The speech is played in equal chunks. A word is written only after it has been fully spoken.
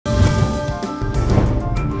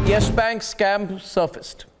Yes Bank scam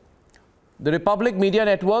surfaced. The Republic Media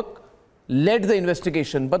Network led the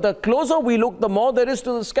investigation, but the closer we look, the more there is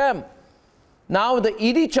to the scam. Now the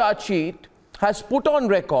ED charge sheet has put on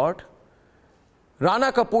record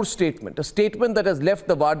Rana Kapoor's statement, a statement that has left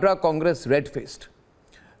the Vadra Congress red-faced.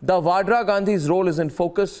 The Vadra Gandhi's role is in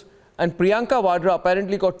focus, and Priyanka Vadra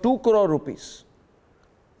apparently got 2 crore rupees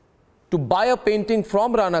to buy a painting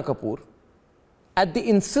from Rana Kapoor at the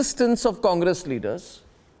insistence of Congress leaders.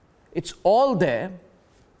 It's all there.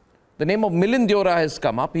 The name of Milind Deora has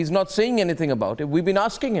come up. He's not saying anything about it. We've been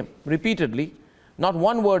asking him repeatedly, not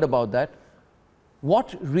one word about that.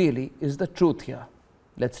 What really is the truth here?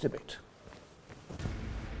 Let's debate.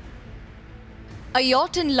 A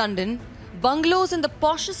yacht in London, bungalows in the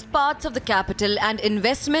poshest parts of the capital, and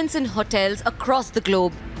investments in hotels across the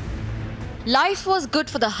globe. Life was good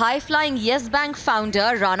for the high-flying Yes Bank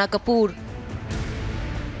founder Rana Kapoor.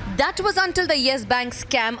 That was until the Yes Bank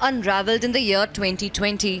scam unraveled in the year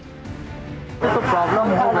 2020. तो problem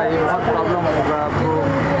हो गई, बहुत problem होगा,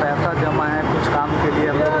 पैसा जमा है कुछ काम के लिए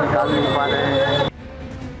हम निकाल नहीं पा रहे हैं.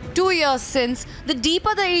 2 years since, the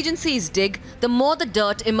deeper the agencies dig, the more the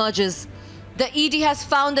dirt emerges. The ED has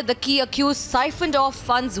found that the key accused siphoned off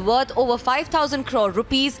funds worth over 5,000 crore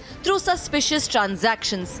rupees through suspicious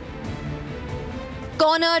transactions.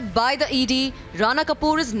 Cornered by the ED, Rana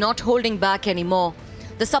Kapoor is not holding back anymore.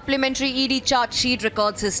 The supplementary ED charge sheet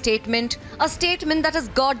records his statement, a statement that has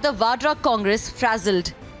got the Vadra Congress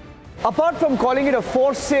frazzled. Apart from calling it a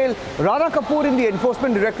forced sale, Rana Kapoor in the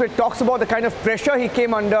Enforcement Directorate talks about the kind of pressure he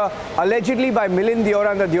came under, allegedly by Milind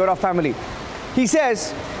Deora and the Deora family. He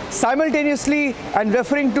says, simultaneously, and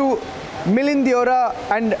referring to Milind Deora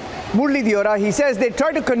and Murli Deora, he says they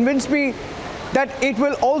try to convince me that it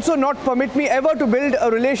will also not permit me ever to build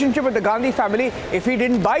a relationship with the Gandhi family if he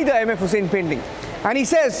didn't buy the M.F. Hussain painting. And he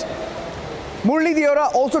says, Murli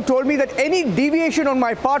Deora also told me that any deviation on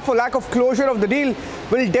my part for lack of closure of the deal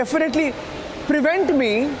will definitely prevent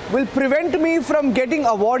me from getting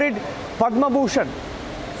awarded Padma Bhushan,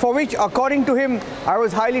 for which, according to him, I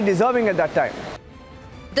was highly deserving at that time.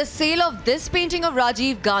 The sale of this painting of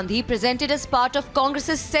Rajiv Gandhi, presented as part of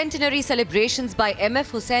Congress's centenary celebrations by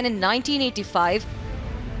M.F. Hussain in 1985,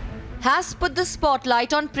 has put the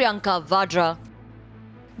spotlight on Priyanka Vadra.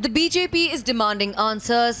 The BJP is demanding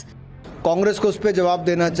answers. Congress को उस पर जवाब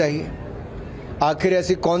देना चाहिए. आखिर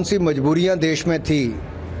ऐसी कौन सी मजबूरियां देश में थी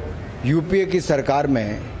यूपीए की सरकार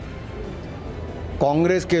में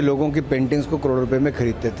कांग्रेस के लोगों की पेंटिंग्स को करोड़ रुपए में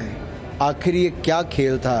खरीदते थे. आखिर ये क्या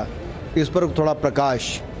खेल था, इस पर थोड़ा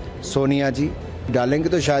प्रकाश सोनिया जी डालेंगे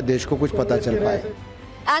तो शायद देश को कुछ पता चल पाए.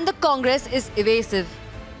 And the Congress is evasive.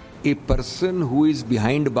 A person who is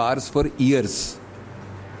behind bars for years,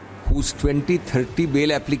 whose 20-30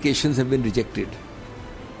 bail applications have been rejected,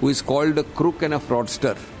 who is called a crook and a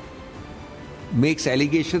fraudster, makes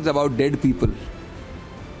allegations about dead people,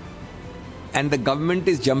 and the government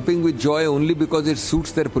is jumping with joy only because it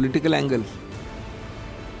suits their political angle.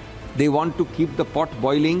 They want to keep the pot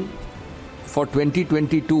boiling for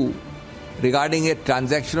 2022 regarding a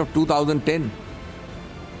transaction of 2010,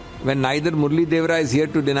 when neither Murli Deora is here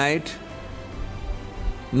to deny it,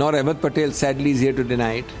 nor Ahmed Patel sadly is here to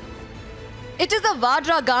deny it. It is the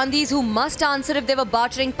Vadra Gandhis who must answer if they were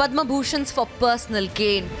bartering Padma Bhushans for personal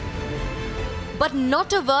gain. But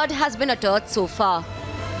not a word has been uttered so far.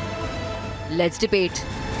 Let's debate.